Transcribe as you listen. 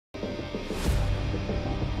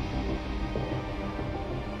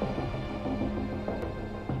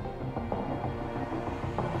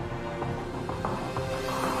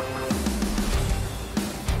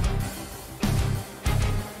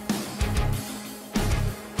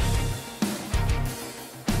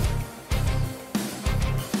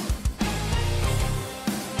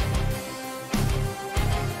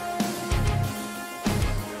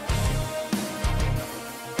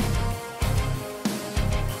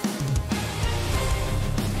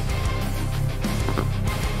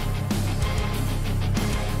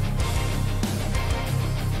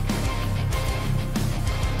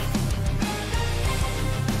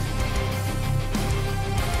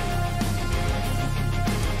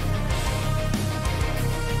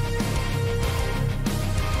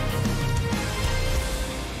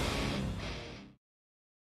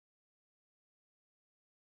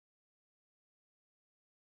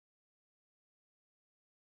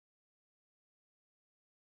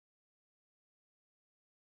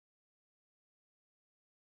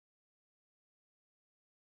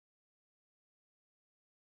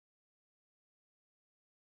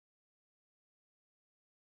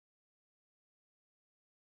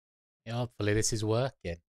Hopefully this is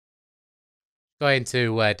working. Go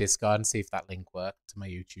into Discord and see if that link worked to my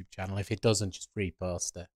YouTube channel. If it doesn't, just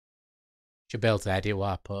repost it. Should be able to edit what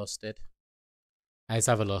I posted. Let's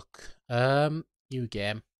have a look. New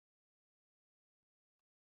game.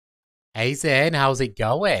 Hey Zane, how's it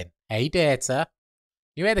going? Hey Data.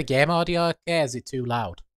 You hear the game audio okay? Is it too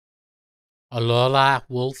loud? Alola,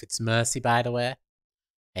 Wolf, it's Mercy by the way.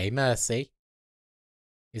 Hey Mercy.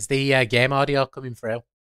 Is the game audio coming through?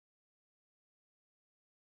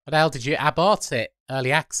 What the hell did you... I bought it.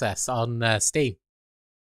 Early access on Steam.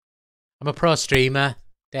 I'm a pro streamer.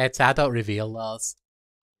 Data, I don't reveal those.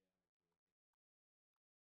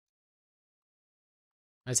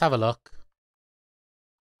 Let's have a look.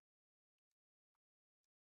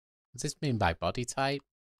 Does this mean by body type?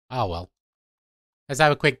 Oh well. Let's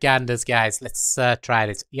have a quick ganders, guys. Let's try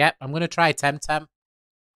this. Yep, I'm going to try TemTem.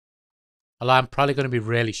 Although I'm probably going to be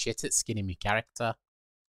really shit at skinning my character.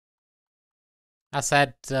 I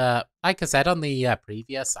said, like I said on the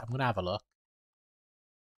previous, I'm going to have a look.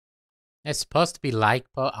 It's supposed to be like,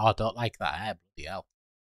 but oh, I don't like that hair. Bloody hell.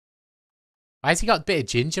 Why has he got a bit of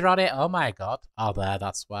ginger on it? Oh my god. Oh, there,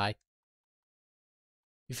 that's why.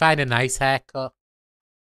 You find a nice haircut.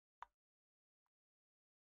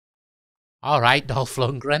 Alright, Dolph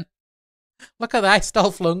Lundgren. Look at that,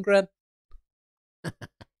 Dolph Lundgren.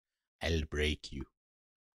 I'll break you.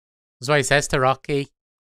 That's what he says to Rocky.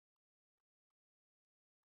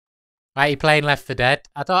 Why are you playing Left 4 Dead?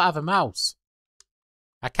 I don't have a mouse.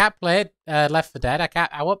 I can't play Left 4 Dead.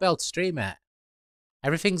 I won't be able to stream it.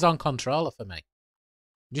 Everything's on controller for me.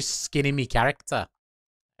 I'm just skinning me character.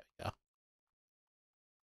 There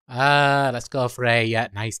we go. Let's go for a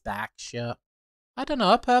nice dark shirt. I don't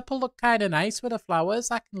know, purple look kind of nice with the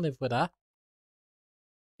flowers. I can live with that.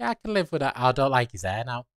 Yeah, I can live with that. I don't like his hair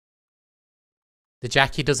now. The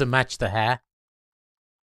jacket doesn't match the hair.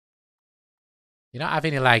 You're not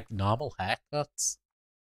having any, like, normal haircuts.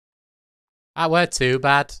 That weren't too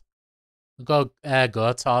bad. We'll go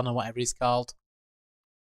goat on or whatever he's called.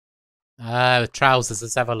 Trousers,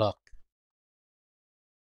 let's have a look.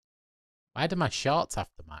 Why do my shorts have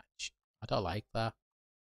to match? I don't like that.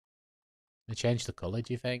 Can I change the colour,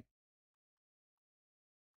 do you think?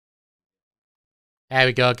 There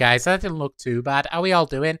we go, guys. That didn't look too bad. How are we all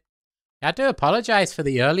doing? I do apologise for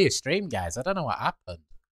the earlier stream, guys. I don't know what happened.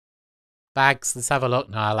 Bags, let's have a look.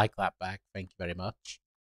 No, I like that bag. Thank you very much.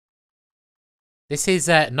 This is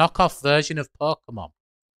a knockoff version of Pokemon.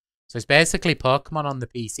 So it's basically Pokemon on the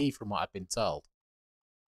PC from what I've been told.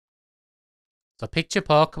 So picture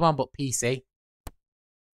Pokemon but PC.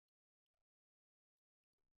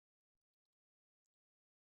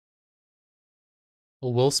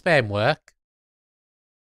 Will Wolfsbane work?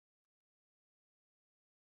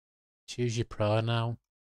 Choose your pronoun.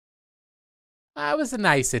 That was a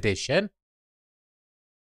nice addition.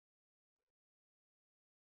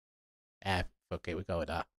 Fuck it, we go with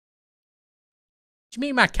that. Do you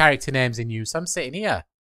mean my character name's in use? I'm sitting here.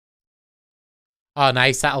 Oh,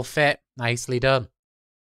 nice, that'll fit. Nicely done.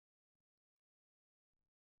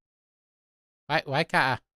 Why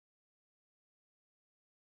can't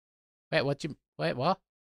I? Wait, what?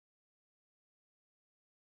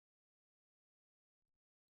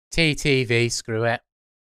 TTV, screw it.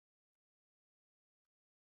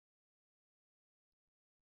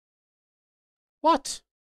 What?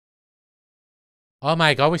 Oh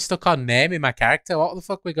my god, we're stuck on naming my character. What the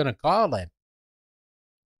fuck are we gonna call him?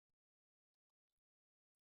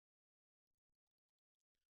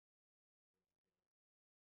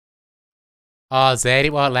 Oh, Zane,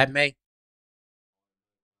 it won't let me.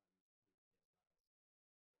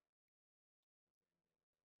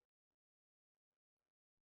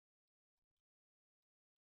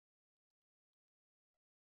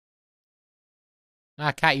 No,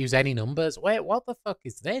 I can't use any numbers. Wait, what the fuck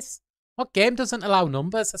is this? What game doesn't allow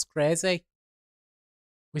numbers? That's crazy.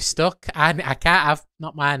 We're stuck. I can't have,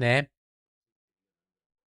 not my name.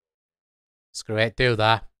 Screw it, do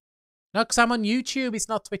that. No, because I'm on YouTube, it's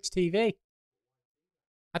not Twitch TV.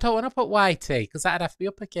 I don't want to put YT, because that'd have to be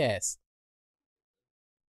uppercase.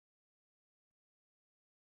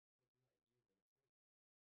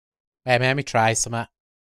 Wait, let me try something.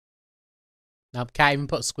 No, I can't even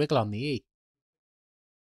put a squiggle on the E.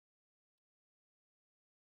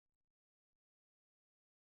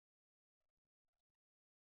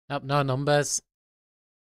 Nope, no numbers.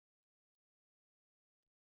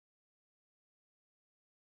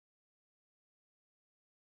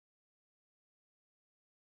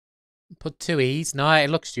 Put 2 E's. No, it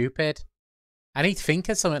looks stupid. I need to think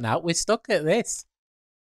of something now. We're stuck at this.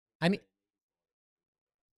 I need...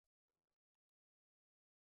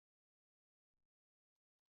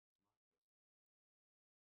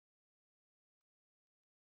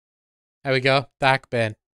 There we go.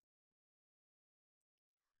 Darkbane.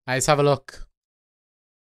 Let's have a look.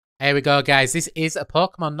 Here we go, guys. This is a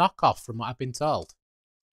Pokemon knockoff from what I've been told.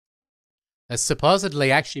 It's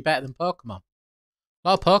supposedly actually better than Pokemon. A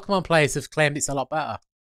lot of Pokemon players have claimed it's a lot better.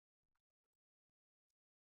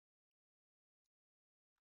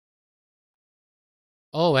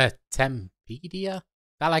 Oh, Tempedia?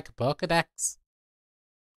 That like a Pokedex?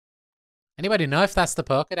 Anybody know if that's the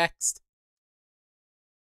Pokedex?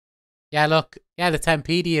 Yeah, look. Yeah, the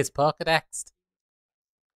Tempedia is Pokedex.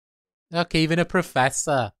 Look, even a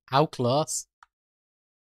professor. How close?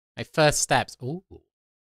 My first steps. Ooh.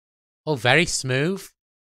 Oh, very smooth.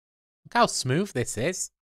 Look how smooth this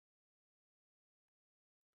is.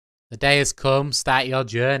 The day has come. Start your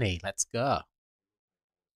journey. Let's go.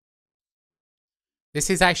 This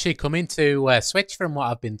is actually coming to Switch from what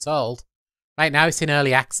I've been told. Right now it's in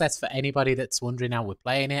early access for anybody that's wondering how we're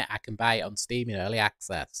playing it. I can buy it on Steam in early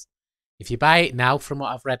access. If you buy it now from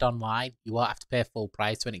what I've read online, you won't have to pay full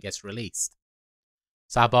price when it gets released.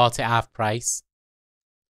 So I bought it half price.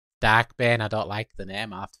 Darkbane, I don't like the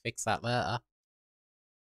name. I'll have to fix that later.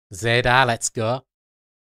 Zeta, let's go.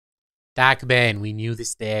 Darkbane, we knew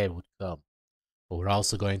this day would come. But we're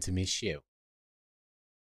also going to miss you.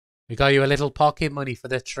 We got you a little pocket money for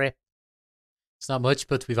the trip. It's not much,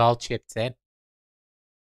 but we've all chipped in.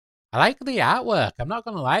 I like the artwork. I'm not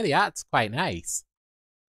going to lie, the art's quite nice.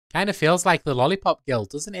 Kind of feels like the Lollipop Guild,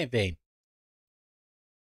 doesn't it, Veen?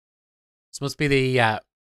 This must be the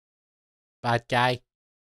bad guy.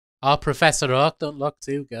 Oh, Professor Oak don't look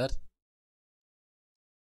too good.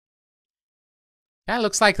 Kind of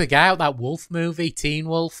looks like the guy out that Wolf movie, Teen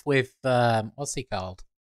Wolf, with, what's he called?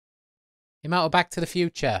 Him out of Back to the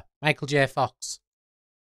Future. Michael J. Fox.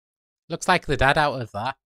 Looks like the dad out of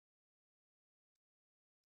that.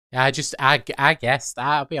 Yeah, I guessed.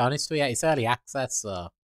 I'll be honest with you, it's early access, so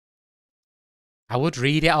I would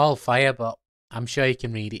read it all fire, but I'm sure you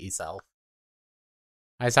can read it yourself.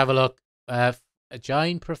 Let's have a look.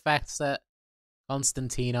 Join Professor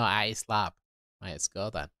Constantino at his lab. Right, let's go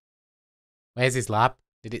then. Where's his lab?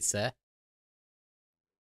 Did it say?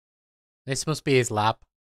 This must be his lab.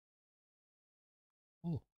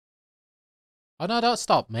 Ooh. Oh no, don't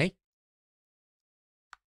stop me.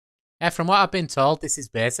 Yeah, from what I've been told, this is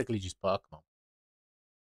basically just Pokemon.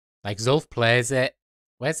 Like, Zulf plays it.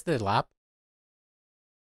 Where's the lab?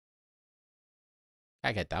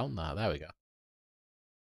 Can't get down there. There we go.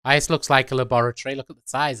 This looks like a laboratory. Look at the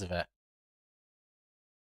size of it.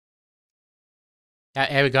 Yeah,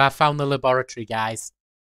 here we go. I found the laboratory, guys.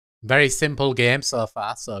 Very simple game so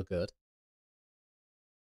far. So good.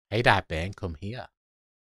 Hey, Darkbane, come here.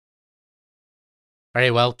 Very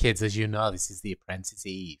well, kids. As you know, this is the Apprentice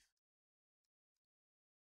Eve.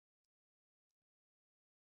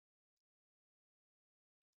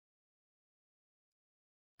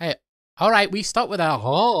 Hey, alright, we stop with our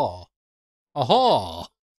oh. Oh.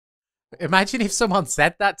 Imagine if someone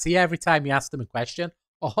said that to you every time you asked them a question.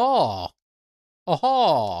 Oh.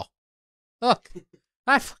 Oh. Look.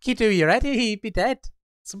 I fucking do you ready? He'd be dead.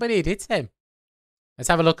 Somebody had hit him. Let's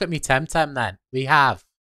have a look at me TemTem then. We have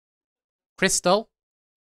Crystal.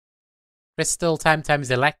 Crystal TemTem is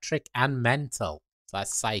electric and mental. So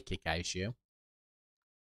that's psychic, I assume.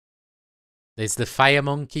 There's the fire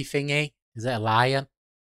monkey thingy. Is it a lion?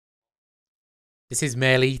 This is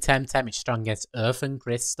melee TemTem. It's strong against earth and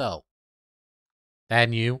crystal. They're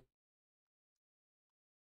new.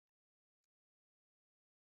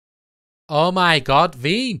 Oh my god,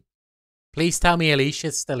 Veem! Please tell me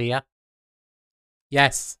Alicia's still here.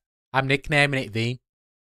 Yes, I'm nicknaming it Veem.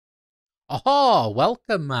 Oh,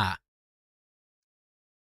 welcome, Matt.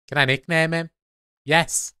 Can I nickname him?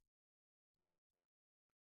 Yes.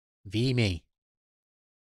 Veemy.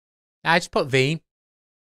 I just put Veem.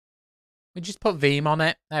 We just put Veem on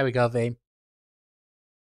it. There we go, Veem.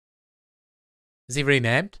 Is he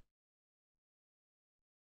renamed?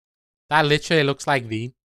 That literally looks like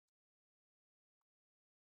Veem.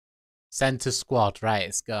 Center squad. Right,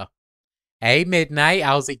 let's go. Hey, Midnight,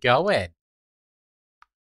 how's it going?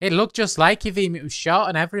 It looked just like you, Veem. It was short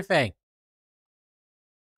and everything.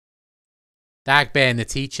 Darkbane, the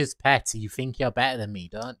teacher's pet. You think you're better than me,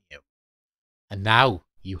 don't you? And now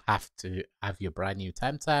you have to have your brand new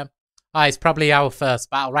TemTem. Oh, it's probably our first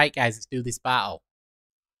battle. Right, guys, let's do this battle.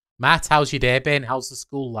 Matt, how's your day been? How's the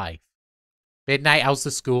school life? Midnight, how's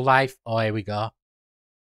the school life? Oh, here we go.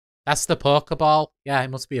 That's the Pokeball. Yeah,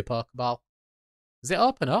 it must be a Pokeball. Does it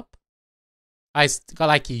open up? Oh, it's got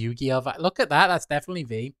like a Yu-Gi-Oh! Look at that. That's definitely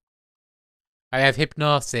V. I have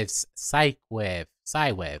Hypnosis, Psych Wave,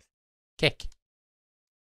 Psy Wave, Kick.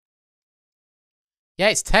 Yeah,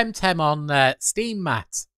 it's TemTem on Steam,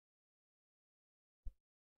 Matt.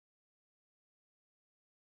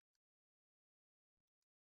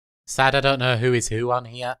 Sad I don't know who is who on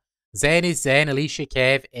here. Zane is Zane. Alicia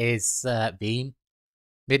Cave is Beam.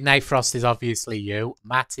 Midnight Frost is obviously you.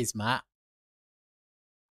 Matt is Matt.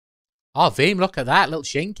 Oh, Veem, look at that. Little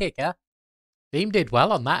shin kicker. Veem did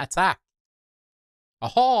well on that attack.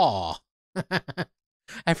 Oh!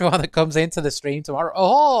 Everyone that comes into the stream tomorrow.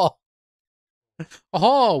 Oh!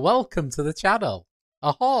 Oh, welcome to the channel.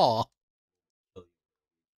 Oh!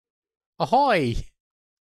 Ahoy!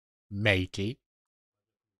 Matey.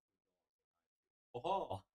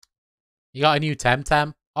 Oh! You got a new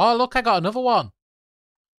TemTem? Oh, look, I got another one.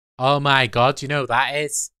 Oh my god, you know who that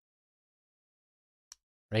is?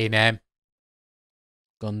 Rename.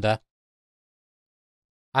 Gunda.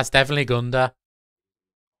 That's definitely Gunda.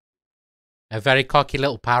 A very cocky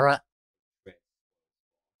little parrot.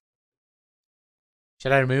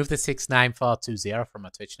 Should I remove the 69420 from my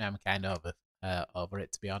Twitch now? I'm kind of over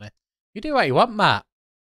it, to be honest. You do what you want, Matt.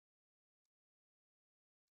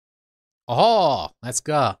 Oh, let's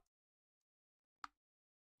go.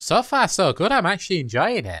 So far, so good. I'm actually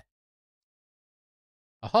enjoying it.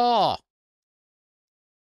 Oh.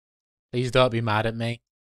 Please don't be mad at me.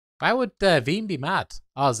 Why would Veem be mad?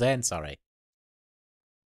 Oh, Zane, sorry.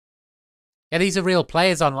 Yeah, these are real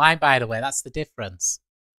players online, by the way. That's the difference.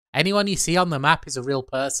 Anyone you see on the map is a real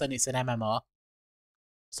person. It's an MMO.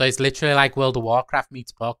 So it's literally like World of Warcraft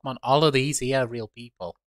meets Pokemon. All of these here are real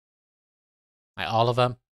people. Like all of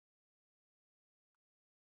them.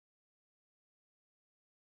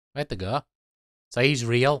 Where'd they go? So he's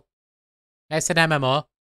real. It's an MMO.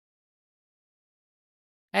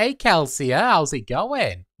 Hey, Kelsey, how's it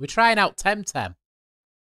going? We're trying out TemTem.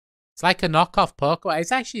 It's like a knockoff Pokemon.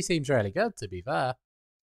 It actually seems really good, to be fair.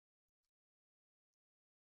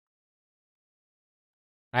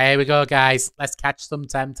 Right, here we go, guys. Let's catch some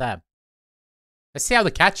TemTem. Let's see how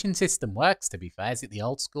the catching system works, to be fair. Is it the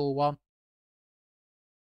old school one?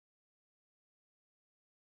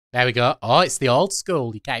 There we go. Oh, it's the old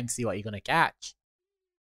school. You can't even see what you're going to catch.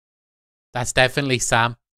 That's definitely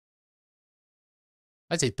Sam.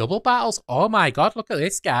 Is it double battles? Oh my god, look at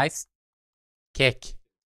this, guys. Kick.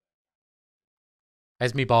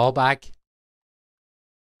 There's me ball bag.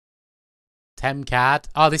 Tem card.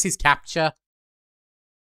 Oh, this is capture.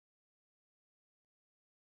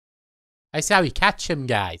 I see how you catch him,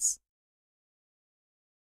 guys.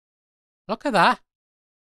 Look at that.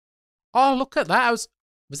 Oh, look at that.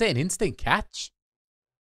 Was it an instant catch?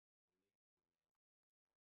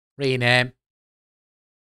 Rename.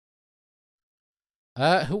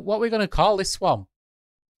 What are we going to call this one?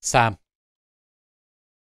 Sam.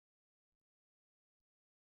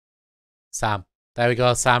 Sam. There we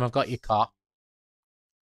go, Sam. I've got your caught.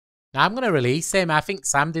 Now I'm going to release him. I think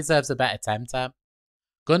Sam deserves a better TemTem.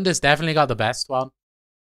 Gunda's definitely got the best one.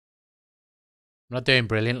 I'm not doing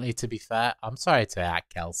brilliantly, to be fair. I'm sorry to that,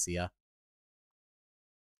 Kelsey.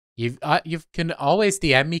 You can always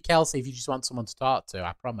DM me, Kelsey, if you just want someone to talk to.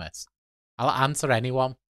 I promise. I'll answer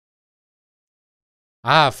anyone.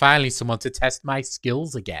 Ah, finally someone to test my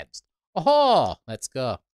skills against. Oh, let's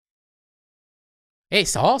go.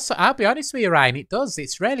 It's awesome. I'll be honest with you, Ryan. It does.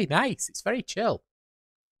 It's really nice. It's very chill.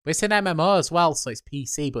 But it's an MMO as well, so it's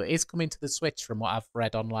PC. But it is coming to the Switch from what I've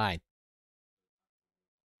read online.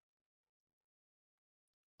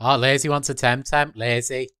 Oh, Lazy wants a TemTem.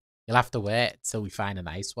 Lazy. You'll have to wait until we find a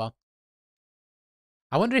nice one.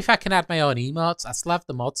 I wonder if I can add my own emotes. I still have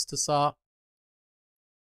the mods to sort.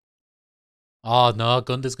 Oh no,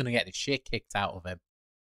 Gunda's going to get the shit kicked out of him.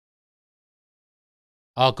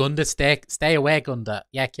 Oh, Gunda, stay away, Gunda.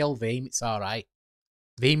 Yeah, kill Veem. It's alright.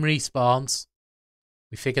 Veem respawns.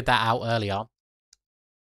 We figured that out early on.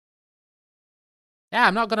 Yeah,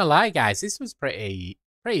 I'm not going to lie, guys. This was pretty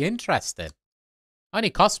interesting.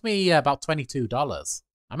 Only cost me about $22.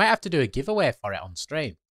 I might have to do a giveaway for it on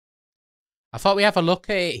stream. I thought we have a look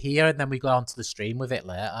at it here and then we go on to the stream with it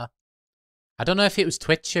later. I don't know if it was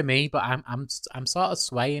Twitch or me, but I'm sort of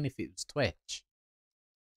swaying if it was Twitch.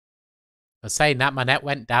 I was saying that my net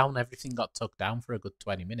went down, everything got took down for a good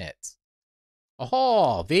 20 minutes.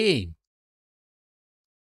 Oh, Veem.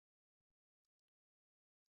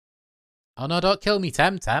 Oh no, don't kill me,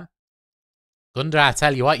 TemTem. Gunda, I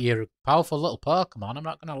tell you what, you're a powerful little Pokemon, I'm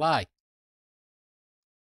not going to lie.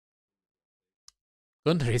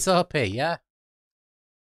 Gunda is OP, yeah.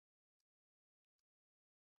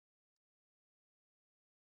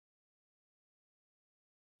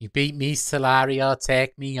 You beat me, Solario,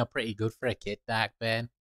 take me, you're pretty good for a kid, Darkbane.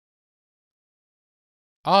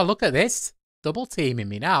 Oh, look at this. Double teaming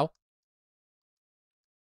me now.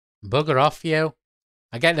 Bugger off, you.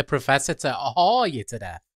 I get the professor to ahoy you to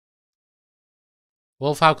death.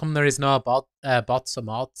 Wolf, how come there is no bots or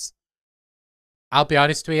mods? I'll be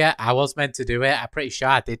honest with you, I was meant to do it. I'm pretty sure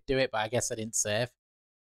I did do it, but I guess I didn't save.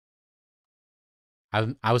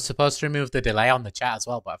 I was supposed to remove the delay on the chat as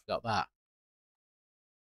well, but I forgot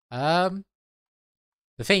that.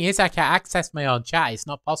 The thing is, I can't access my own chat. It's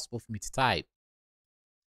not possible for me to type.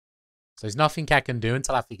 So there's nothing I can do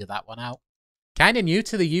until I figure that one out. Kind of new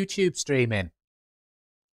to the YouTube streaming.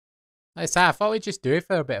 Like I said, I thought we'd just do it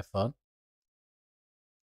for a bit of fun.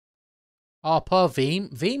 Oh, poor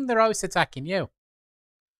Veem. Veem, they're always attacking you.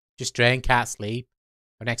 Just drain, can't sleep.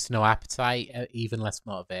 Or next to no appetite, even less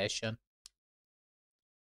motivation.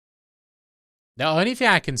 The only thing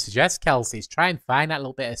I can suggest, Kelsey, is try and find that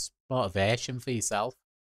little bit of motivation for yourself.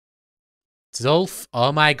 Zulf,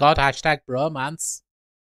 oh my god, hashtag bromance.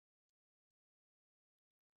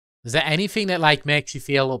 Is there anything that like makes you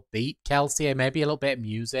feel upbeat, Kelsey, or maybe a little bit of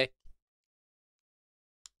music?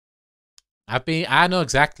 I know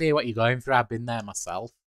exactly what you're going through. I've been there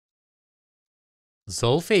myself.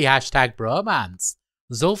 Zulfie, hashtag bromance.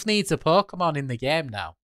 Zulf needs a Pokemon in the game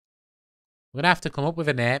now. We're gonna have to come up with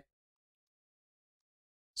a name.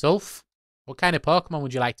 Zulf, what kind of Pokemon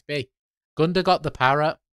would you like to be? Gunda got the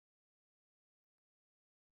parrot.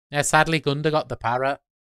 Yeah, sadly, Gunda got the parrot.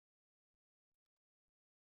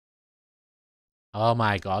 Oh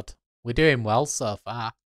my god. We're doing well so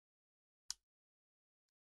far.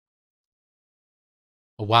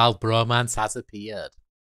 A wild bromance has appeared.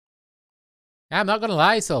 Yeah, I'm not gonna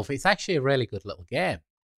lie, Zulf. It's actually a really good little game.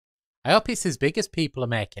 I hope it's as big as people are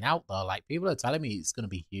making out, though. Like, people are telling me it's gonna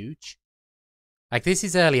be huge. Like, this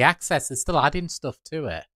is early access. They're still adding stuff to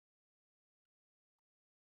it.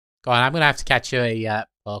 Go on, I'm going to have to catch a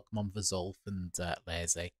Pokemon for Zulf and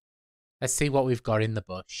Lazy. Let's see what we've got in the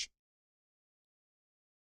bush.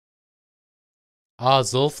 Oh,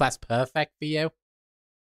 Zulf, that's perfect for you.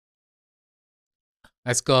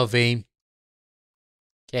 Let's go, Veem.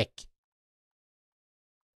 Kick.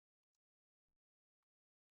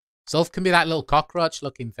 Zulf can be that little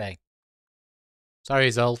cockroach-looking thing. Sorry,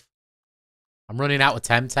 Zulf. I'm running out of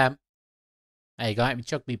TemTem. There you go, let me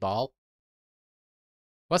chuck me ball.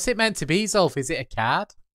 What's it meant to be, Zulf? Is it a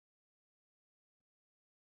card?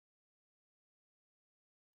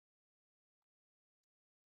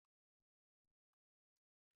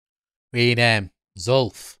 Rename.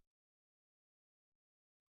 Zulf.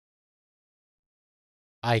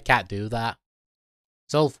 I can't do that.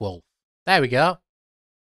 Zulf Wolf. There we go.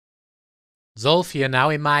 Zulf, you're now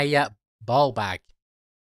in my ball bag.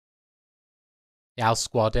 Yeah, I'll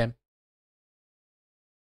squad him.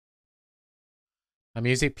 My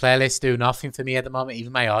music playlists do nothing for me at the moment.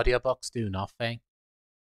 Even my audiobooks do nothing.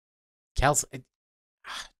 Kelsey,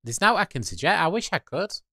 there's no I can suggest. I wish I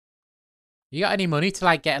could. You got any money to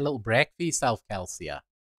like get a little break for yourself, Kelsey? I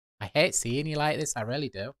hate seeing you like this. I really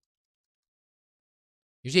do.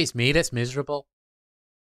 Usually it's me that's miserable.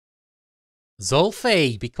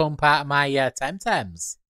 Zulfie, become part of my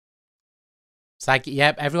TemTems. It's like,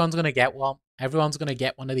 yep, everyone's going to get one. Everyone's going to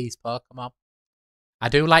get one of these Pokemon. I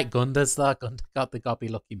do like Gunda's though. Gunda got the gobby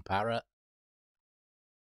looking parrot.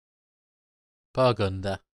 Poor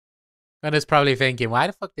Gunda. Gunda's probably thinking, why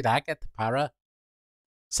the fuck did I get the parrot?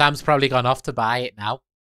 Sam's probably gone off to buy it now.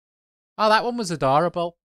 Oh, that one was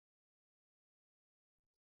adorable.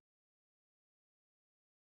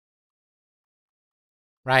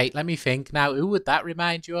 Right, let me think now. Who would that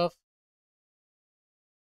remind you of?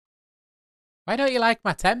 Why don't you like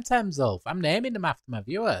my TemTems, Ulf? I'm naming them after my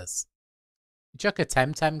viewers. You chuck a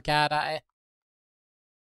TemTem card at it.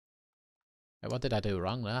 Wait, what did I do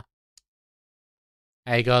wrong there?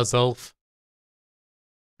 There you go, Zulf.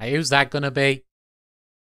 Hey, who's that gonna be?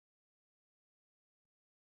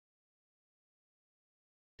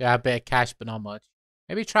 Do have a bit of cash, but not much.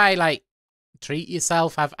 Maybe try, like, treat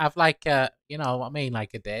yourself. Have like, you know what I mean?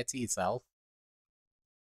 Like a day to yourself.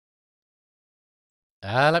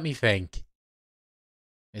 Let me think.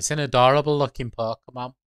 It's an adorable looking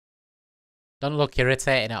Pokemon. Don't look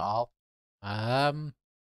irritating at all. You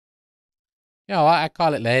know what? I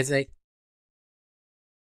call it lazy.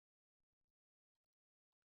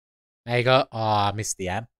 There you go. Oh, I missed the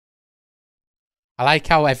M. I like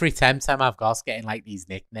how every TemTem I've got's getting like these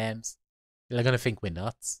nicknames. They're gonna think we're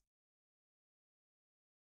nuts.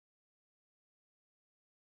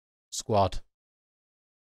 Squad.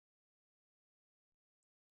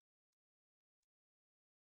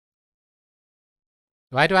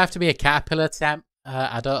 Why do I have to be a caterpillar, Tem?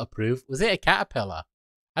 I don't approve. Was it a caterpillar?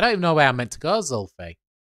 I don't even know where I'm meant to go, Zulfi.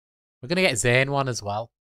 We're gonna get Zane one as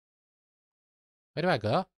well. Where do I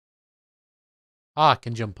go? Oh, I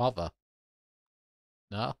can jump over.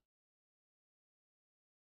 No.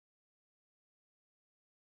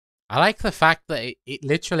 I like the fact that it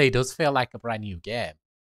literally does feel like a brand new game.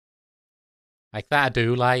 Like that I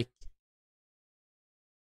do like.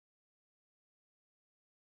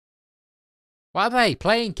 What are they?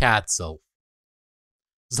 Playing cards, Zulf?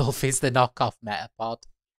 Zulf is the knockoff Metapod.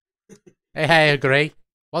 Hey, I agree.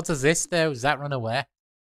 What does this do? Does that run away?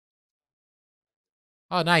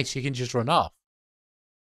 Oh, nice. You can just run off.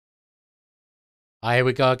 Oh, here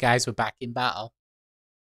we go, guys. We're back in battle.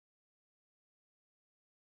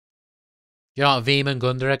 You know what? Veem and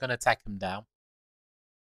Gunda are going to take him down.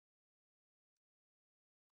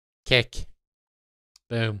 Kick.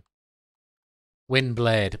 Boom.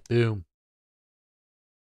 Windblade. Boom.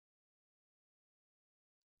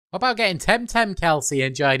 What about getting TemTem, Kelsey,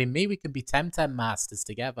 and joining me? We can be TemTem masters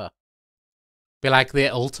together. Be like the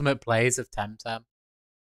ultimate players of TemTem.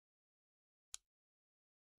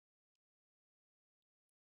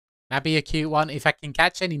 That'd be a cute one. If I can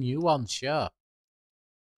catch any new ones, sure.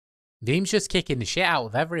 Veem's just kicking the shit out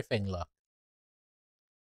of everything, look.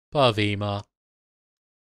 Poor Vimo.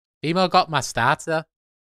 Vimo got my starter.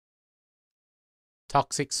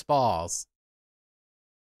 Toxic Spores.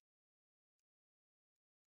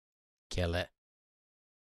 Kill it.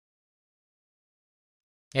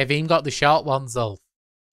 Yeah, Veem got the short ones, Zulf.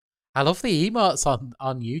 I love the emotes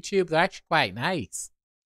on YouTube. They're actually quite nice.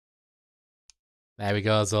 There we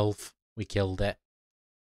go, Zulf. We killed it.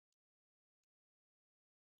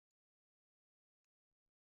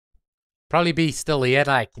 Probably be still here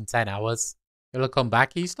like in 10 hours. He'll come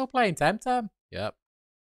back. He's still playing TemTem? Yep.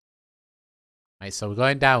 Right, so we're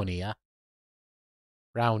going down here.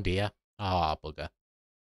 Round here. Oh, bugger.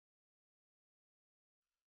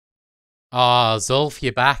 Oh, Zulf,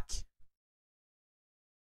 you're back.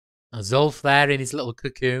 Zulf there in his little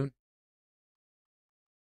cocoon.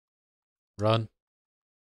 Run.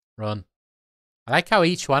 Run. I like how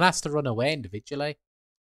each one has to run away individually.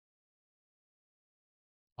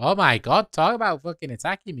 Oh my god, talk about fucking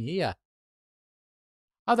attacking me here.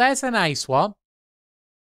 Oh, there's a nice one.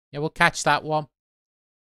 Yeah, we'll catch that one.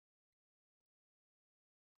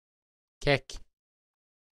 Kick.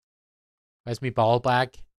 Where's my ball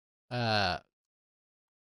bag? Right,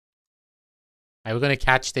 we're going to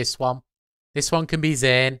catch this one. This one can be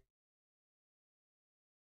Zane.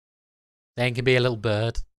 Zane can be a little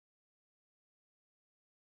bird.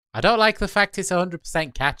 I don't like the fact it's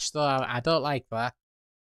 100% catch, though. I don't like that.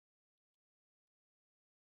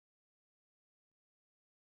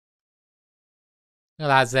 Look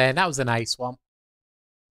at that, Zane. That was a nice one.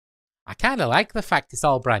 I kind of like the fact it's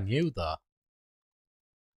all brand new, though.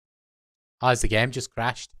 Oh, has the game just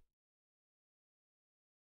crashed?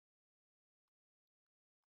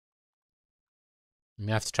 I'm going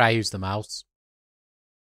to have to try use the mouse.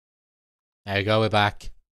 There we go, we're back.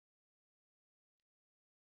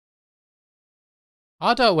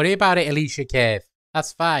 Oh, don't worry about it, Alicia Cave.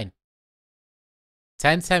 That's fine.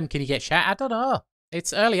 TemTem, can you get shot? I don't know.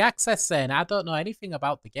 It's early access then. I don't know anything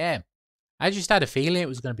about the game. I just had a feeling it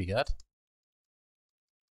was going to be good.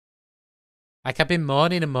 Like, I've been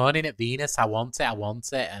moaning and moaning at Venus. I want it.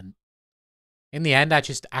 And in the end,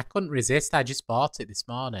 I couldn't resist. I just bought it this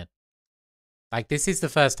morning. Like, this is the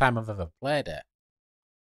first time I've ever played it.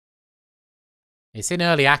 It's in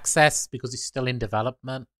early access because it's still in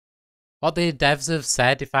development. What the devs have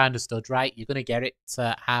said, if I understood right, you're going to get it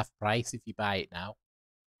to half price if you buy it now.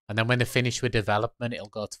 And then when they finish with development, it'll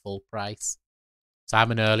go to full price. So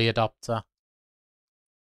I'm an early adopter.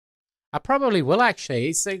 I probably will, actually.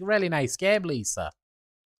 It's a really nice game, Lisa.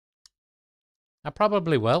 I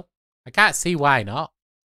probably will. I can't see why not.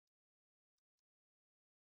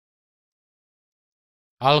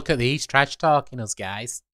 Oh, look at these. Trash talking us,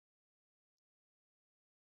 guys.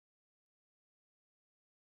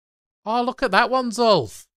 Oh, look at that one,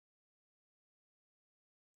 Zulf.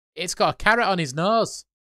 It's got a carrot on his nose.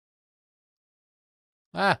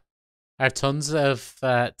 Ah. There are tons of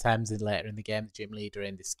times later in the game. The gym leader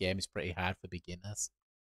in this game is pretty hard for beginners.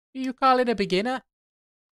 Are you calling a beginner?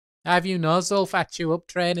 Have you no Zulf at you up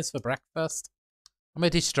trainers for breakfast? I'm a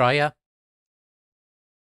destroyer.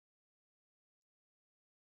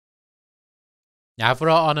 Now I've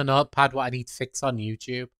wrote on a notepad what I need to fix on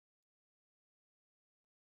YouTube.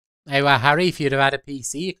 Hey, well, Harry, if you'd have had a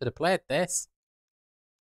PC, you could have played this.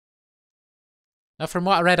 Now, from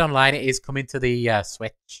what I read online, it is coming to the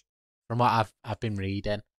Switch. From what I've been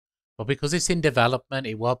reading, but because it's in development,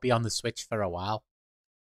 it won't be on the Switch for a while.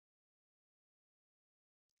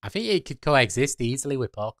 I think it could coexist easily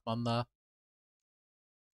with Pokemon, though.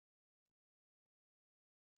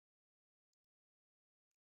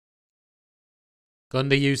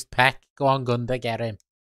 Gunda used Peck. Go on, Gunda, get him.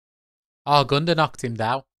 Oh, Gunda knocked him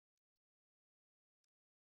down.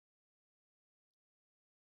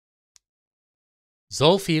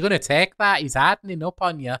 Zulf, you're going to take that? He's hardening up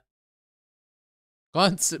on you. Go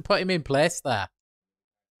on, put him in place there.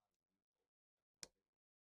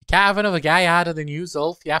 You can't have another guy harder than you,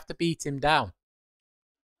 Zulf. You have to beat him down.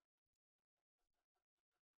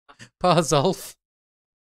 Poor Zulf.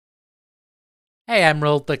 Hey,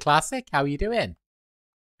 Emerald the Classic, how are you doing?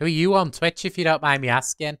 Who are you on Twitch, if you don't mind me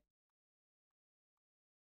asking?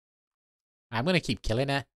 I'm going to keep killing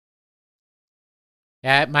her.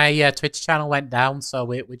 Yeah, my Twitch channel went down, so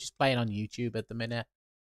we're just playing on YouTube at the minute.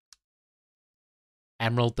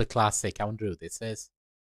 Emerald the Classic, I wonder who this is.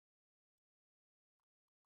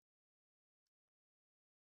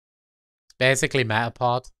 It's basically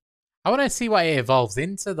Metapod. I want to see what it evolves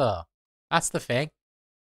into, though. That's the thing.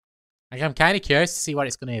 Like, I'm kind of curious to see what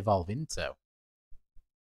it's going to evolve into.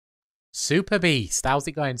 Super Beast. How's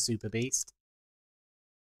it going, Super Beast?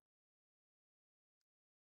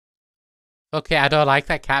 Okay, I don't like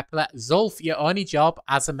that caterpillar. Zulf, your only job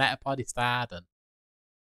as a Metapod is to harden.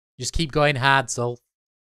 Just keep going hard, Zulf.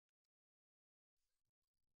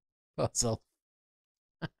 Oh, Zulf.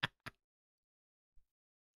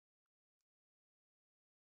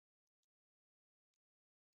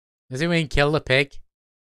 Does it mean kill the pig?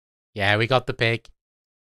 Yeah, we got the pig.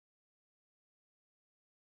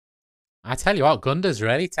 I tell you what, Gunda's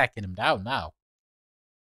really taking him down now.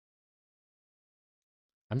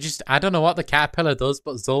 I don't know what the caterpillar does,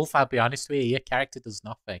 but Zulf, I'll be honest with you, your character does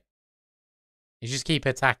nothing. You just keep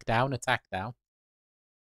attack down, attack down.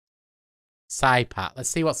 Psypat. Let's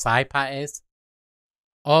see what Psypat is.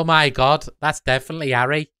 Oh my god, that's definitely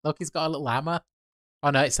Harry. Look, he's got a little hammer.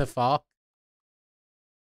 Oh no, it's a fork.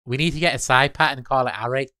 We need to get a Psypat and call it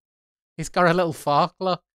Harry. He's got a little fork,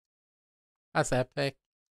 look. That's epic.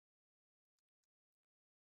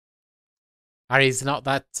 Harry's not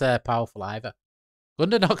that powerful either.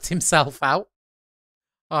 Gunda knocked himself out.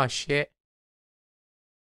 Oh shit.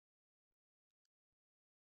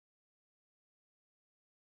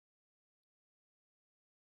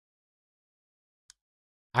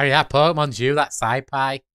 Harry, that Pokemon's you, that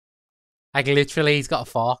Psypai. Like, literally, he's got a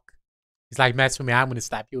fork. He's like, mess with me, I'm going to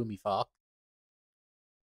stab you with my fork.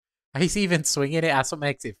 He's even swinging it, that's what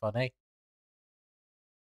makes it funny.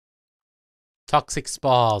 Toxic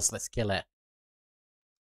Spores, let's kill it.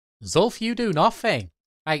 Zulf, you do nothing.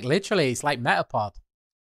 Like, literally, it's like Metapod.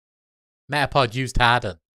 Metapod used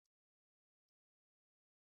Harden.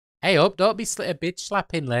 Hey up, don't be a bitch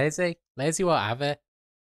slapping Lazy. Lazy won't have it.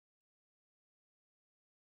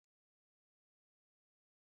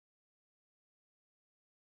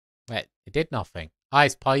 Wait, it did nothing. Oh,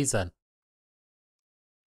 it's poison.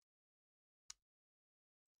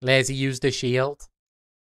 Lazy used a shield.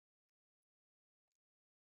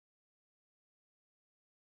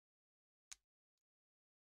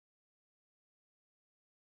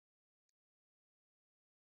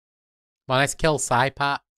 Come on, let's kill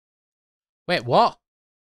Psypat. Wait, what?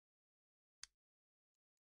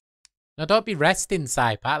 No, don't be resting,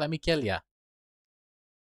 Psypat. Let me kill you. What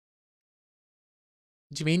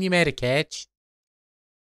do you mean you made a cage?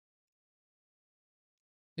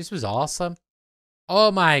 This was awesome. Oh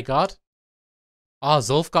my god. Oh,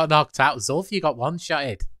 Zulf got knocked out. Zulf, you got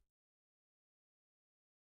one-shotted.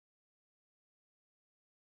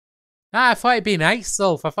 Nah, I thought it'd be nice,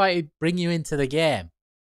 Zulf. I thought it'd bring you into the game.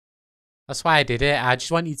 That's why I did it. I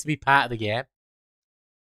just want you to be part of the game.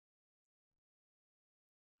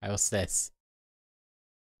 What's this?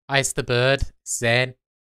 Ice the bird. Zane.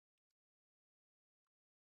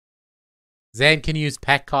 Zane can use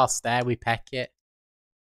peck or stare. We peck it.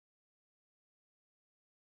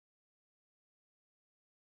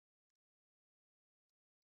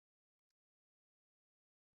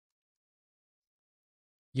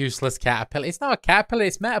 Useless caterpillar. It's not a caterpillar,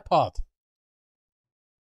 it's Metapod.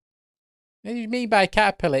 What do you mean by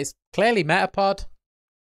caterpillar? It's clearly Metapod.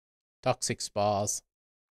 Toxic spores.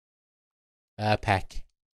 Peck.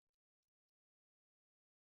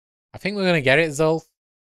 I think we're going to get it, Zulf.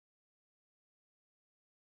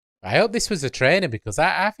 I hope this was a trainer because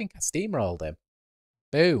I think I steamrolled him.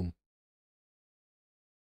 Boom.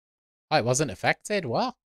 Oh, it wasn't affected?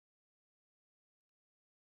 What?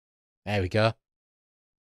 There we go.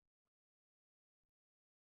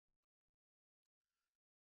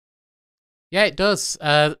 Yeah, it does.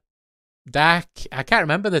 Dark. I can't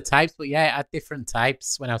remember the types, but yeah, it had different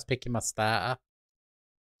types when I was picking my starter.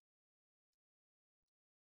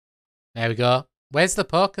 There we go. Where's the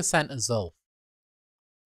poker center, Zulf?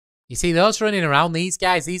 You see those running around, these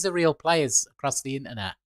guys, these are real players across the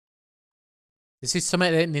internet. This is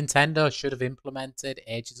something that Nintendo should have implemented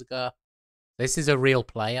ages ago. This is a real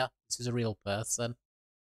player. This is a real person.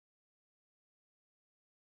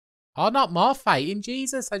 Oh, not more fighting.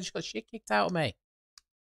 Jesus, I just got shit kicked out of me.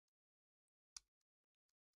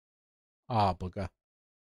 Oh, bugger.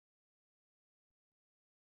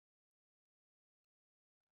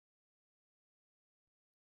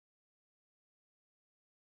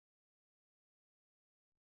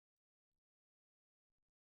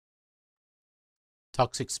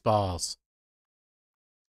 Toxic spores.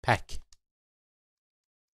 Peck.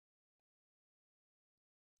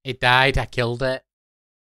 It died. I killed it.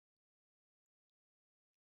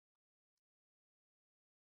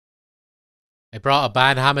 I brought a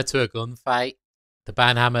banhammer to a gunfight. The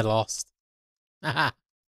banhammer lost.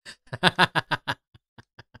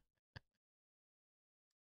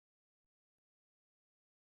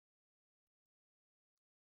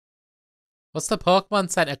 What's the Pokemon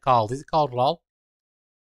Center called? Is it called LOL?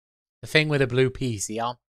 The thing with a blue PC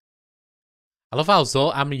on. I love how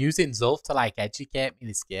I'm using Zulf to like educate me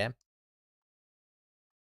this game.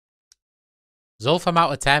 Zulf, I'm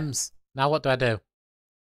out of Thames. Now what do I do?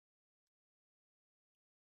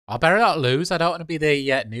 I better not lose. I don't want to be the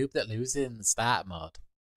noob that loses in the start mode.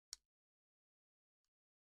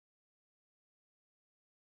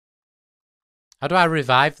 How do I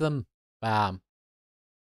revive them? Bam.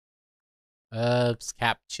 Herbs,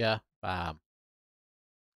 capture, bam.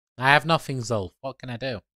 I have nothing, Zulf. What can I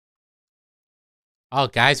do? Oh,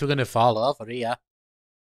 guys, we're going to fall over here.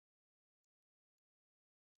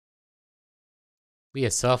 We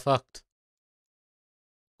are so fucked.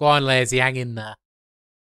 Go on, Lazy, hang in there.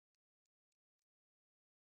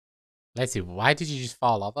 Lazy, why did you just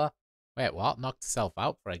fall over? Wait, what? Knocked yourself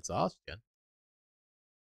out for exhaustion?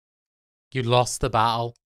 You lost the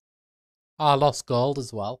battle. Oh, I lost gold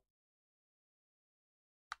as well.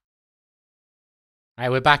 Right,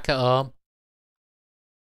 we're back at home.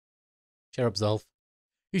 Cheer up, Zulf.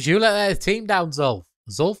 You let the team down, Zulf.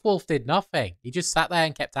 Zulf did nothing. He just sat there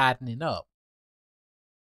and kept hardening up.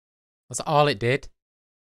 That's all it did.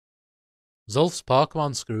 Zulf's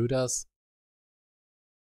Pokemon screwed us.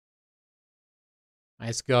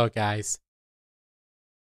 Let's go, guys.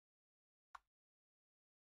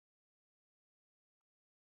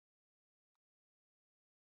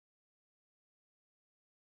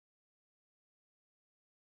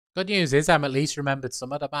 Good news is I'm at least remembered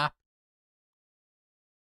some of the map.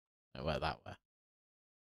 It went that way.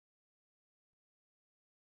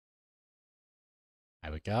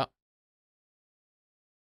 There we go.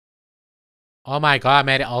 Oh my god, I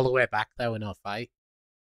made it all the way back there with no fight.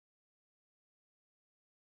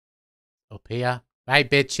 Up here. Right,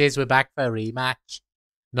 bitches, we're back for a rematch.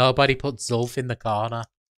 Nobody put Zulf in the corner.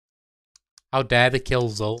 How dare they kill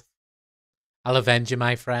Zulf? I'll avenge you,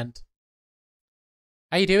 my friend.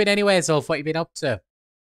 How you doing anyway, Zulf? What you been up to?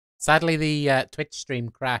 Sadly, the Twitch stream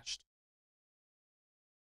crashed.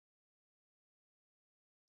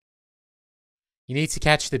 You need to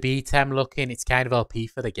catch the TemTem looking. It's kind of OP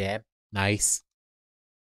for the game. Nice.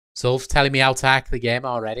 Zulf's telling me how to hack the game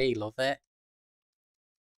already. Love it.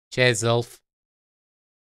 Cheers, Zulf.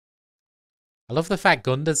 I love the fact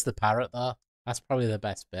Gunda's the parrot, though. That's probably the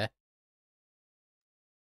best bit.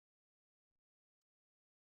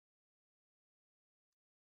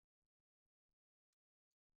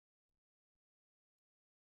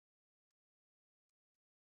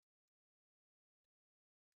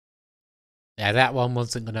 Yeah, that one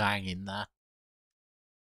wasn't going to hang in there.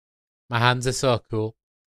 My hands are so cool.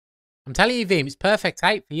 I'm telling you, Veem, it's perfect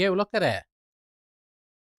height for you. Look at it.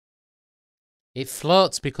 It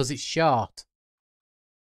floats because it's short.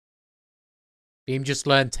 Veem just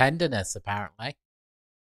learned tenderness, apparently.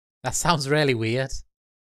 That sounds really weird.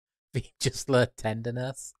 Veem just learned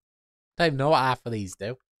tenderness. I don't even know what half of these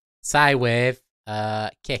do. Psy wave,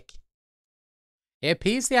 kick. It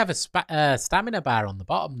appears they have a stamina bar on the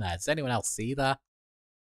bottom there. Does anyone else see that?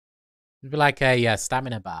 It'd be like a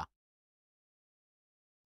stamina bar.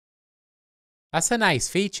 That's a nice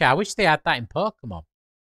feature. I wish they had that in Pokemon.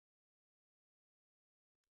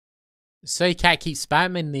 So you can't keep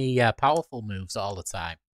spamming the powerful moves all the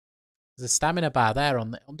time. There's a stamina bar there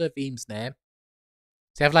on under Veem's name.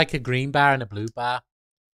 So you have like a green bar and a blue bar.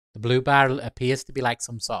 The blue bar appears to be like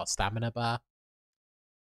some sort of stamina bar.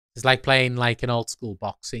 It's like playing like an old school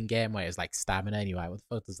boxing game where it's like stamina anyway. What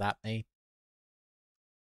the fuck does that mean?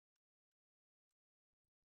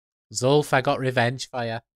 Zulf, I got revenge for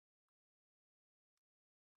you.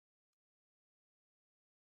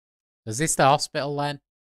 Is this the hospital then?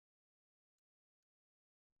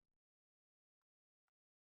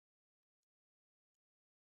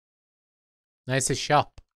 No, it's a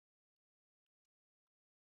shop.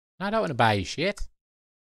 I don't want to buy you shit.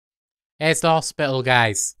 Here's the hospital,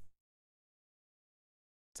 guys.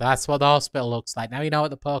 So that's what the hospital looks like. Now you know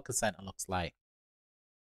what the poker center looks like.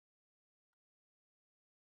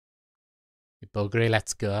 You buggery,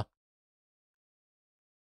 let's go.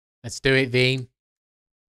 Let's do it, Veem.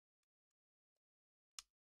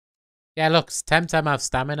 Yeah, look, TemTem have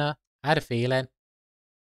stamina. I had a feeling.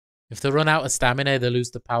 If they run out of stamina, they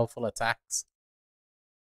lose the powerful attacks.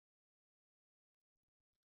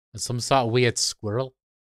 There's some sort of weird squirrel.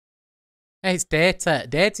 Hey, it's Data.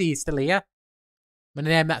 Data, you still here? I'm going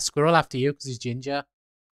to name that squirrel after you because he's ginger.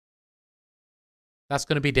 That's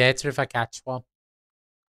going to be Data if I catch one.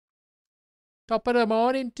 Top of the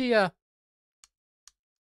morning to you.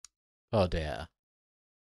 Oh dear.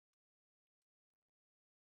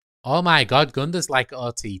 Oh my god, Gunda's like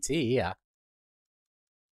OTT here.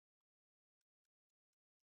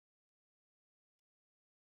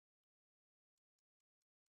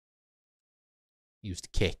 Used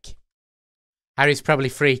kick. Harry's probably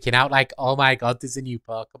freaking out like, oh my god, there's a new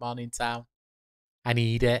Pokemon in town. I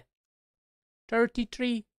need it.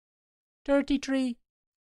 33. 33.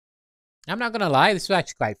 I'm not going to lie, this was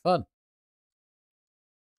actually quite fun.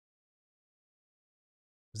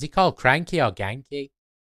 Was he called Cranky or Ganky?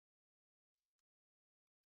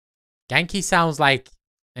 Ganky sounds like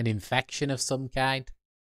an infection of some kind.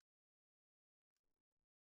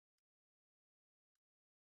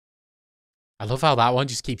 I love how that one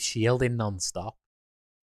just keeps shielding non-stop.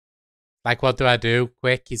 Like, what do I do?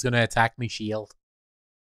 Quick, he's going to attack me, shield.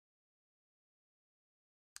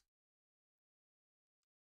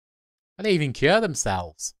 They don't even cure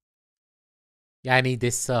themselves. Yeah, I need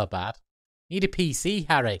this so bad. Need a PC,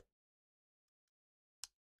 Harry.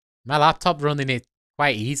 My laptop running it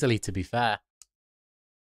quite easily, to be fair.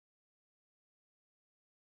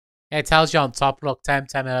 Yeah, it tells you on top, look,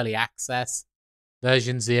 TemTem Early Access.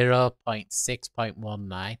 Version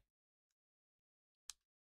 0.6.19.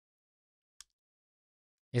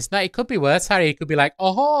 It's not, it could be worse, Harry. It could be like,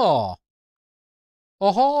 oh-ho!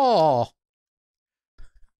 Oh-ho!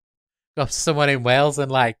 Got someone in Wales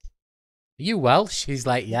and like, are you Welsh? He's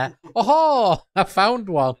like, yeah. Oh-ho! I found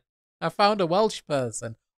one. I found a Welsh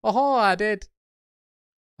person. Oh-ho, I did.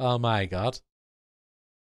 Oh my god.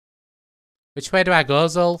 Which way do I go,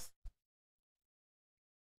 Zulf?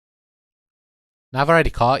 I've already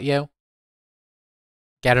caught you.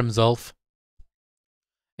 Get him, Zulf.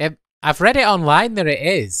 I've read it online, there it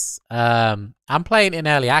is. I'm playing in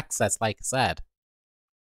early access, like I said.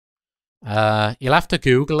 You'll have to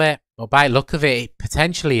Google it, but by look of it, it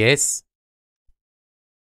potentially is.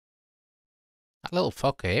 That little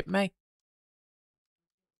fucker hit me.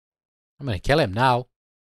 I'm gonna kill him now.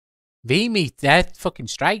 Veem, dead fucking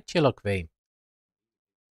strike you, look, Veem.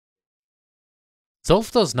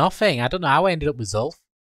 Zulf does nothing. I don't know how I ended up with Zulf.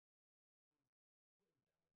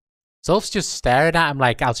 Zulf's just staring at him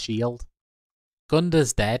like, I'll shield.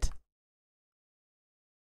 Gunda's dead.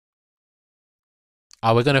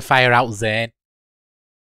 Oh, we're gonna fire out Zane.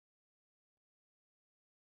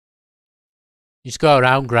 You just go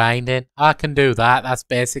around grinding. I can do that. That's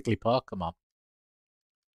basically Pokemon.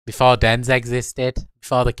 Before dens existed,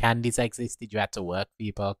 before the candies existed, you had to work for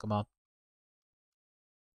your Pokemon.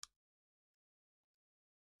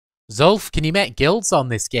 Zulf, can you make guilds on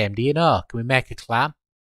this game? Do you know? Can we make a clan?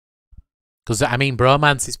 Because, I mean,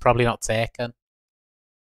 Bromance is probably not taken. I'm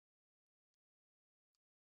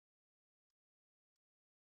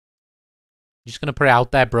just going to put it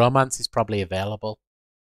out there. Bromance is probably available.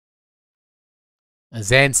 And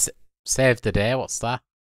Zane saved the day. What's that?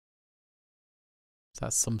 Is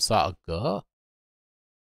that some sort of go? I'm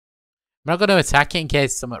not going to attack it in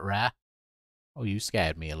case it's something rare. Oh, you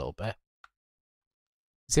scared me a little bit.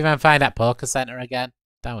 See if I can find that poker center again.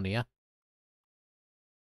 Down here.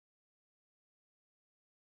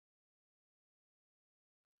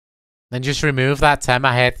 Then just remove that Tem.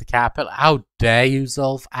 I hate the carpet. How dare you,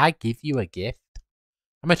 Zulf? I give you a gift.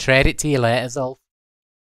 I'm going to trade it to you later, Zulf.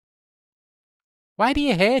 Why do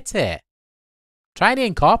you hate it? Trying to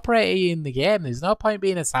incorporate it in the game. There's no point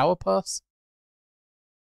being a sourpuss.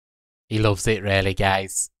 He loves it, really,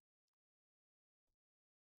 guys.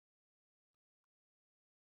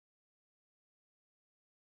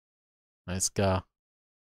 Let's go.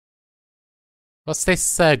 What's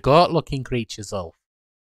this goat-looking creature, Zulf?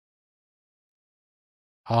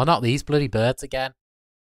 Oh, not these bloody birds again.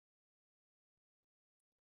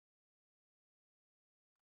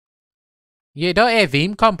 You don't hear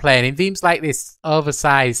Veem complaining. Veem's like this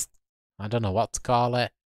oversized, I don't know what to call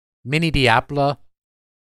it, mini Diablo.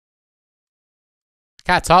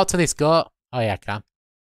 Can't talk to this goat. Oh yeah, I can.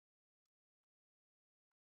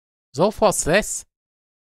 Zulf, what's this?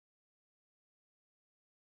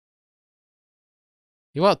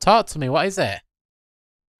 You won't talk to me. What is it?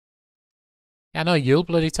 Yeah, I know you'll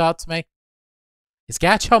bloody talk to me. Is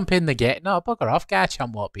Garchomp in the game? No, bugger off.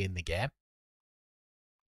 Garchomp won't be in the game.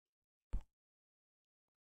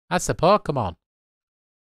 That's the Pokemon.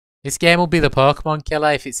 This game will be the Pokemon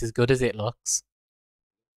killer if it's as good as it looks.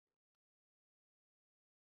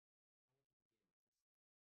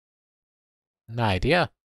 No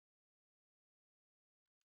idea.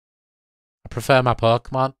 I prefer my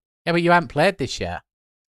Pokemon. Yeah, but you haven't played this yet.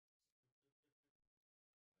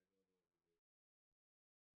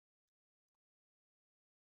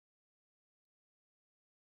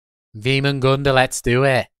 Gunda, let's do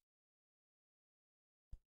it.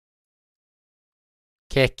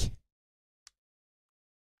 Kick.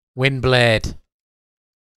 Windblade.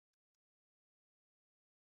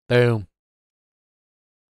 Boom.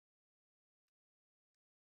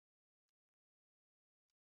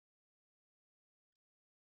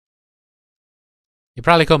 You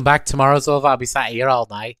probably come back tomorrow, so I'll be sat here all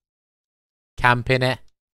night. Camping it.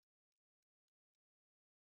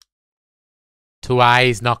 2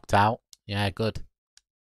 eyes knocked out. Yeah, good.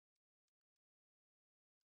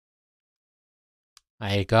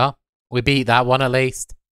 There you go. We beat that one at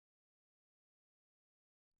least.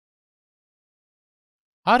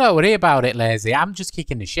 Oh, don't worry about it, lazy. I'm just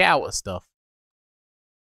kicking the shit out of stuff.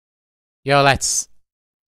 Yo, let's...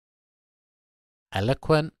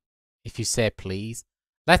 Eloquent, if you say please.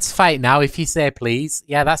 Let's fight now, if you say please.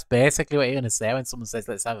 Yeah, that's basically what you're going to say when someone says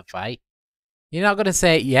let's have a fight. You're not going to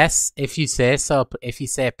say yes if you say so. If you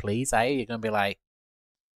say please, are you? You're going to be like,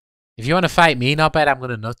 if you want to fight me, not bad, I'm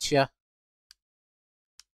going to nut you.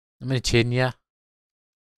 I'm going to chin you.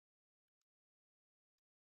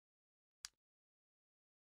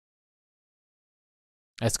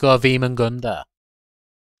 Let's go Gunda.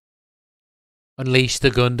 Unleash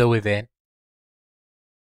the Gunda within.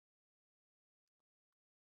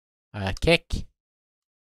 Kick.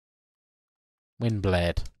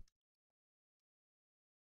 Windblade.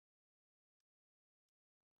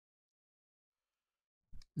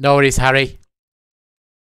 No worries, Harry.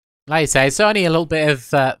 Like I say, it's only a little bit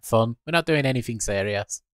of fun. We're not doing anything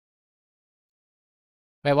serious.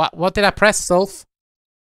 Wait, what did I press, Sulf?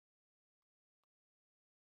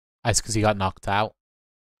 That's because he got knocked out.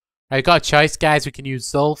 Right, we've got a choice, guys. We can use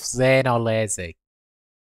Sulf, Zane, or Lazy.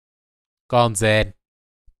 Go on, Zane.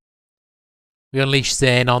 We unleash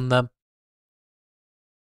Zane on them.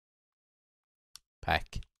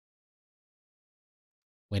 Peck.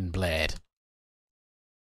 Windblade.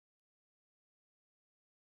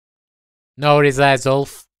 No worries there,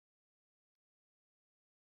 Zulf.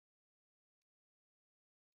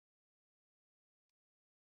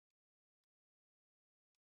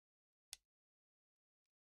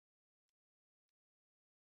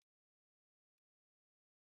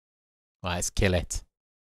 Right, let's kill it.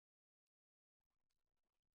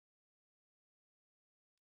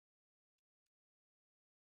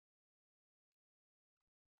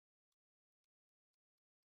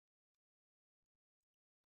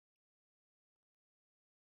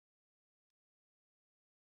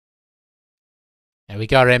 There we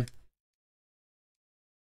got him.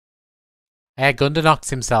 Hey, Gunda knocks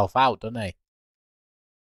himself out, doesn't he?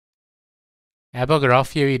 Yeah, bugger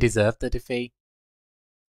off you. He deserved the defeat.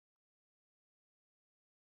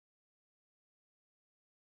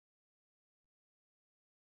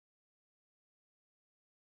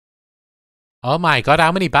 Oh my god,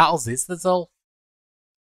 how many battles is there, Zulf?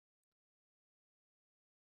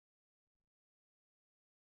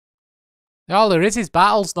 All there is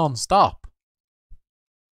battles non-stop.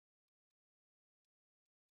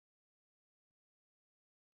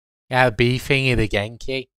 Yeah, the B thingy, the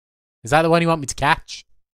Genki. Is that the one you want me to catch?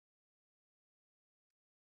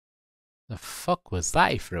 The fuck was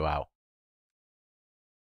that he threw out?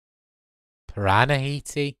 Piranha.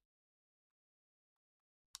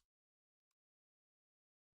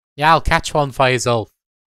 Yeah, I'll catch one for you, Zulf.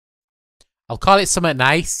 I'll call it something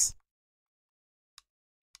nice.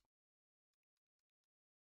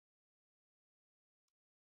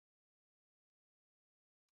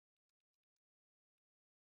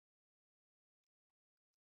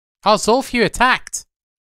 Oh, Zulf, you attacked.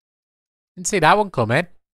 Didn't see that one coming.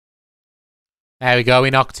 There we go,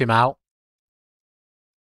 we knocked him out.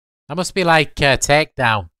 That must be like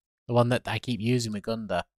takedown. The one that I keep using with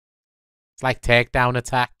Gunda. It's like takedown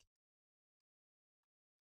attack.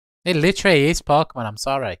 It literally is Pokemon, I'm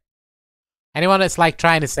sorry. Anyone that's like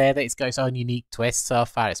trying to say that it's got its own unique twist so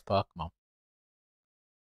far, it's Pokemon.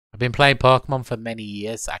 I've been playing Pokemon for many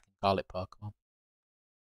years, so I can call it Pokemon.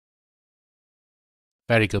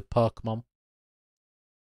 Very good Pokemon.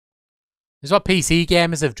 This is what PC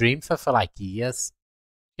gamers have dreamed for like years.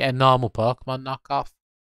 Get a normal Pokemon knockoff.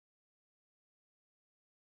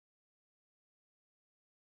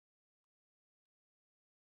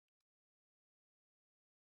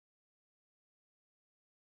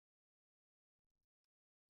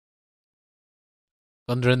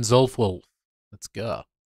 Thunder and Zulf Wolf. Let's go.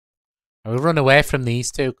 I will run away from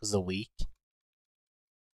these two because they're weak.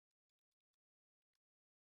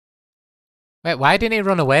 Wait, why didn't he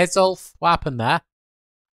run away, Zulf? What happened there?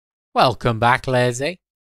 Welcome back, lazy.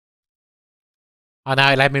 Oh, now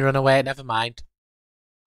he let me run away. Never mind.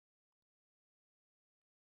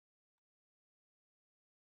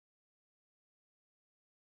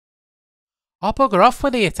 Oh, bugger off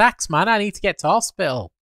with the attacks, man. I need to get to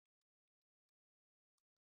hospital.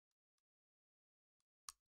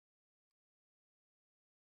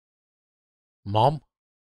 Mom?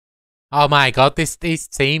 Oh my god, this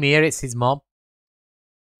team here, it's his mom.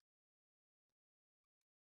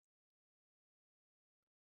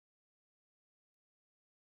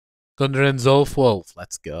 Thunder and Zulf Wolf,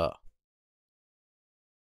 let's go.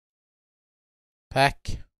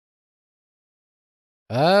 Peck.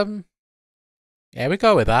 Yeah, we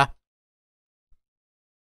go with that.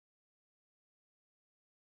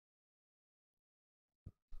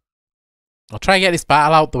 I'll try and get this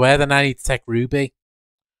battle out the way, then I need to take Ruby.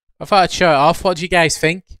 I thought I'd show it off. What do you guys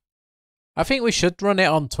think? I think we should run it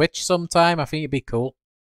on Twitch sometime. I think it'd be cool.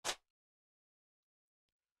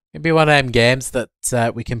 It'd be one of them games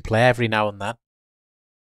that we can play every now and then.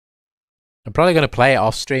 I'm probably going to play it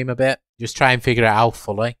off stream a bit. Just try and figure it out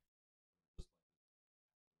fully.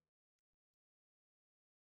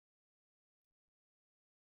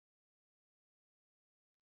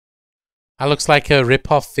 That looks like a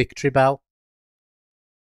rip-off Victory Bell.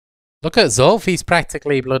 Look at Zulf, he's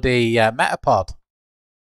practically bloody Metapod.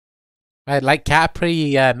 Right, like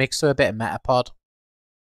Caterpie mixed with a bit of Metapod.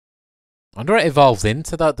 I wonder what it evolves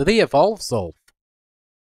into though. Did he evolve Zulf?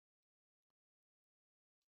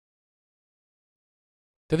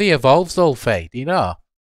 Did he evolve Zulfie? Do you know?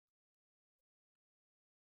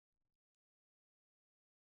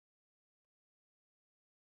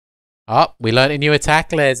 Oh, we learned a new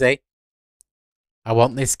attack, lazy. I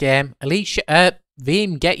want this game. Alicia,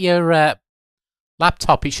 Veem, get your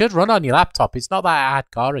laptop. It should run on your laptop. It's not that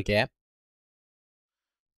hardcore a game.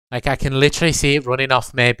 Like, I can literally see it running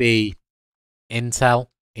off maybe Intel.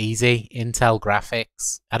 Easy. Intel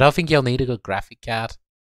graphics. I don't think you'll need a good graphic card.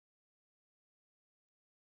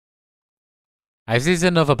 If this is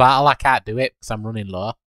another battle, I can't do it because I'm running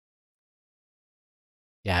low.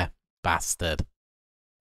 Yeah, bastard.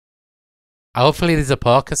 Hopefully there's a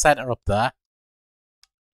poker center up there.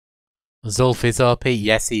 Zulf is OP.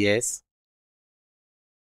 Yes, he is.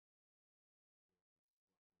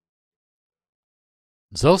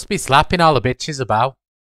 Zulf's be slapping all the bitches about.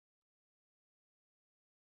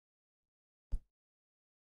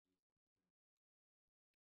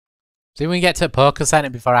 See when we get to poker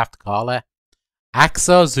center before I have to call it.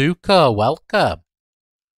 Axo Zuko, welcome.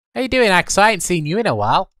 How you doing, Axo? I ain't seen you in a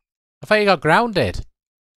while. I thought you got grounded.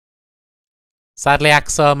 Sadly,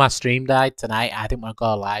 Axo, my stream died tonight. I didn't want to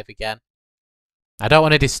go live again. I don't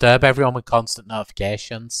want to disturb everyone with constant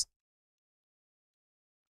notifications.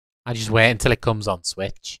 I just wait until it comes on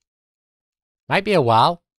Switch. Might be a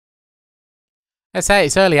while. I say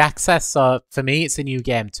it's early access, so for me it's a new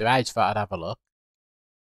game too. I just thought I'd have a look.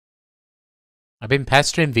 I've been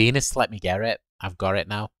pestering Venus to let me get it. I've got it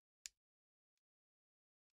now.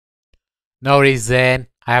 No worries, Zane.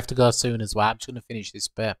 I have to go soon as well. I'm just going to finish this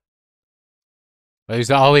bit. But it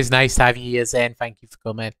was always nice to have you here, Zane. Thank you for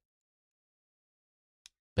coming.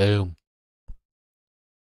 Boom.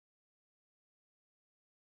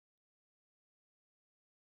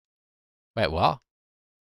 Wait, what?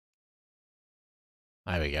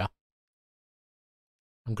 There we go.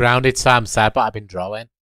 I'm grounded, so I'm sad, but I've been drawing.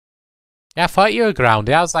 Yeah, I thought you were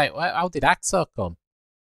grounded. I was like, how did Axo come?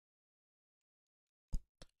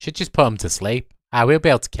 Should just put him to sleep. I will be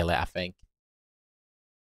able to kill it, I think.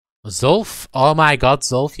 Zulf? Oh my god,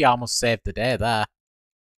 Zulf, you almost saved the day there.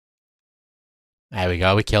 There we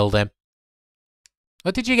go, we killed him.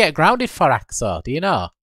 What did you get grounded for, Axo? Do you know?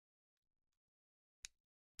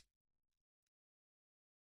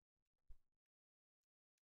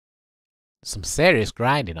 Some serious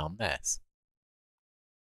grinding on this.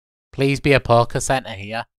 Please be a poker center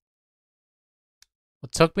here.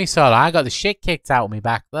 What took me so long? I got the shit kicked out of me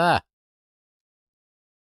back there.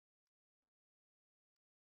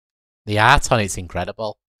 The art on it's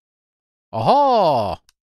incredible. Oh!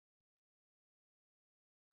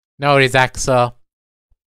 No worries, Axo.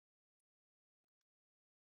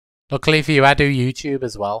 Luckily for you, I do YouTube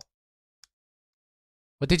as well.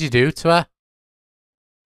 What did you do to her?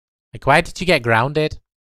 Like, why did you get grounded?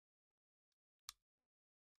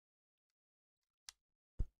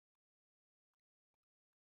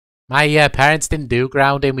 My parents didn't do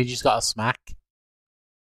grounding, we just got a smack.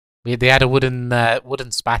 They had a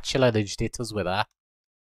wooden spatula, they just hit us with that.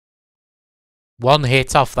 One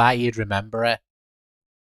hit off that, you'd remember it.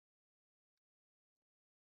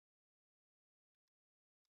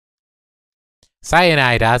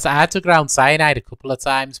 Cyanide has. I had to ground Cyanide a couple of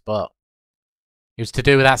times, but it was to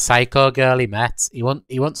do with that psycho girl he met. He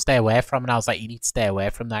won't stay away from, and I was like, you need to stay away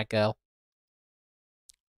from that girl.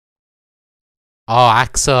 Oh,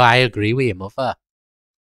 Axel, I agree with your mother.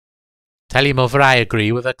 Tell your mother I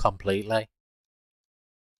agree with her completely.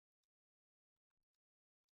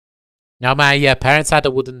 Now, my parents had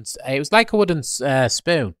a wooden... It was like a wooden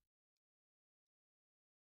spoon.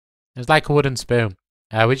 It was like a wooden spoon.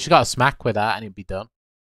 We just got to smack with that and it'd be done.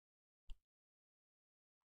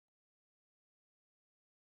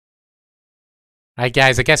 Right,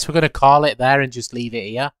 guys, I guess we're going to call it there and just leave it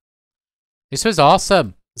here. This was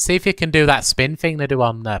awesome. See if you can do that spin thing they do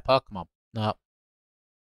on Pokemon. No.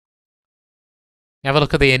 Have a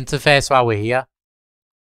look at the interface while we're here.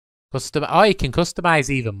 Oh, you can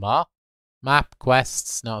customize even more. Map,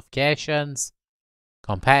 quests, notifications,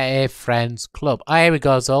 competitive, friends, club. Oh, here we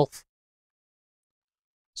go, Zulf.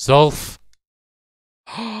 Zulf.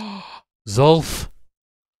 Zulf.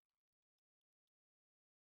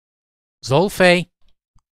 Zulfie.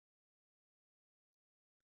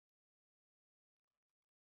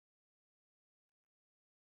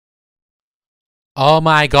 Oh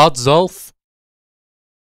my god, Zulf.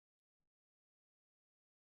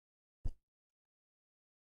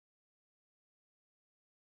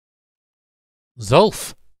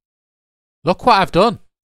 Zulf. Look what I've done.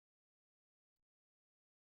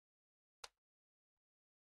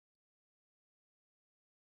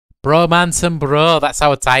 Bromance and Bro, that's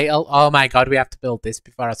our title. Oh my god, we have to build this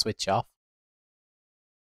before I switch off.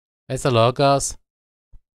 Where's the logos?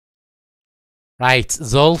 Right,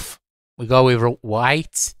 Zulf. We go with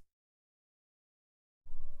white.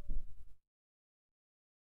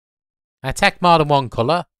 I take more than one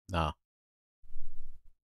colour? No.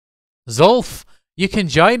 Zulf, you can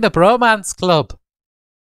join the Bromance Club.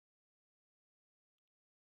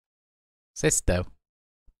 What's this do?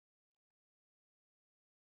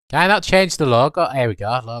 Can I not change the logo? Here we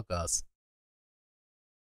go, logos.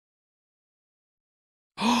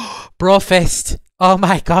 Brofist. Oh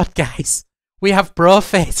my god, guys. We have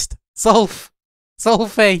Brofist. Zulf.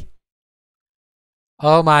 Zulfie.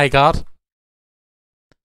 Oh my god.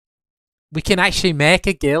 We can actually make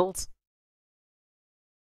a guild.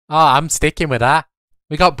 Oh, I'm sticking with that.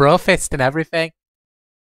 We got Brofist and everything.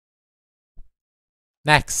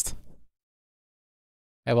 Next.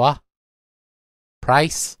 Hey, what?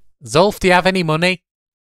 Price. Zulf, do you have any money?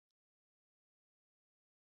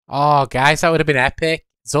 Oh, guys, that would have been epic.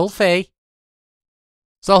 Zulfie.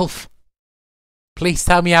 Zulf. Please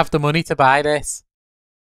tell me you have the money to buy this.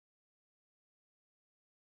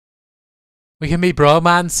 We can be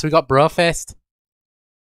bromance. We got Brofist.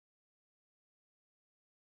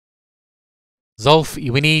 Zulf,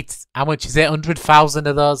 we need, how much is it? 100,000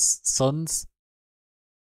 of those suns.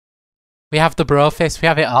 We have the Brofist. We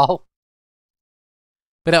have it all.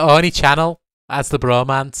 But the only channel has the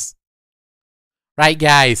bromance. Right,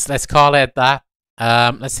 guys, let's call it that.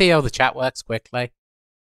 Let's see how the chat works quickly.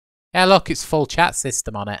 Yeah, look, it's full chat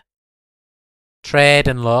system on it. Trade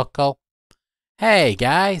and local. Hey,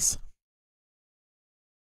 guys.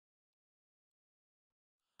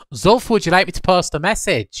 Zulf, would you like me to post a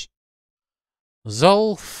message?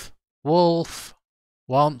 Zulf Wolf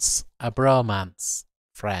wants a bromance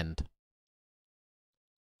friend.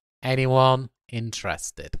 Anyone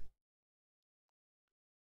interested?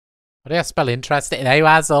 What do I spell interested? There you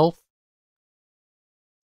are, Zulf.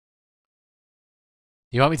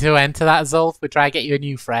 You want me to enter that, Zulf? We try to get you a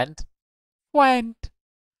new friend. Friend.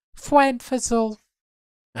 Friend for Zulf.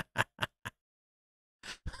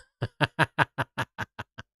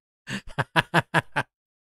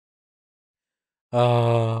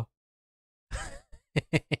 Oh.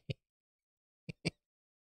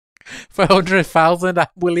 For 100,000, I'm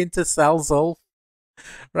willing to sell Zulf.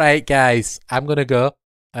 Right, guys, I'm going to go.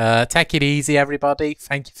 Take it easy, everybody.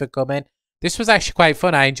 Thank you for coming. This was actually quite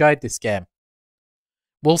fun. I enjoyed this game.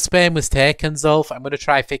 Wolfsbane was taken, Zulf. I'm going to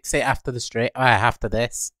try fix it after the after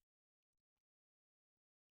this.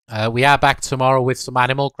 We are back tomorrow with some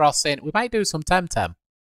Animal Crossing. We might do some TemTem.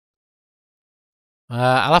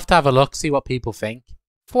 I'll have to have a look, see what people think.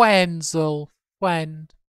 When, Zulf? When?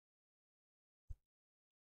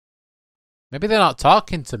 Maybe they're not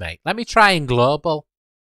talking to me. Let me try in global.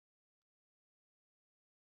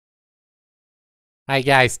 Right,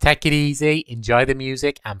 guys, take it easy. Enjoy the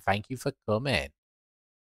music, and thank you for coming.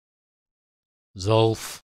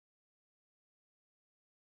 Zulf.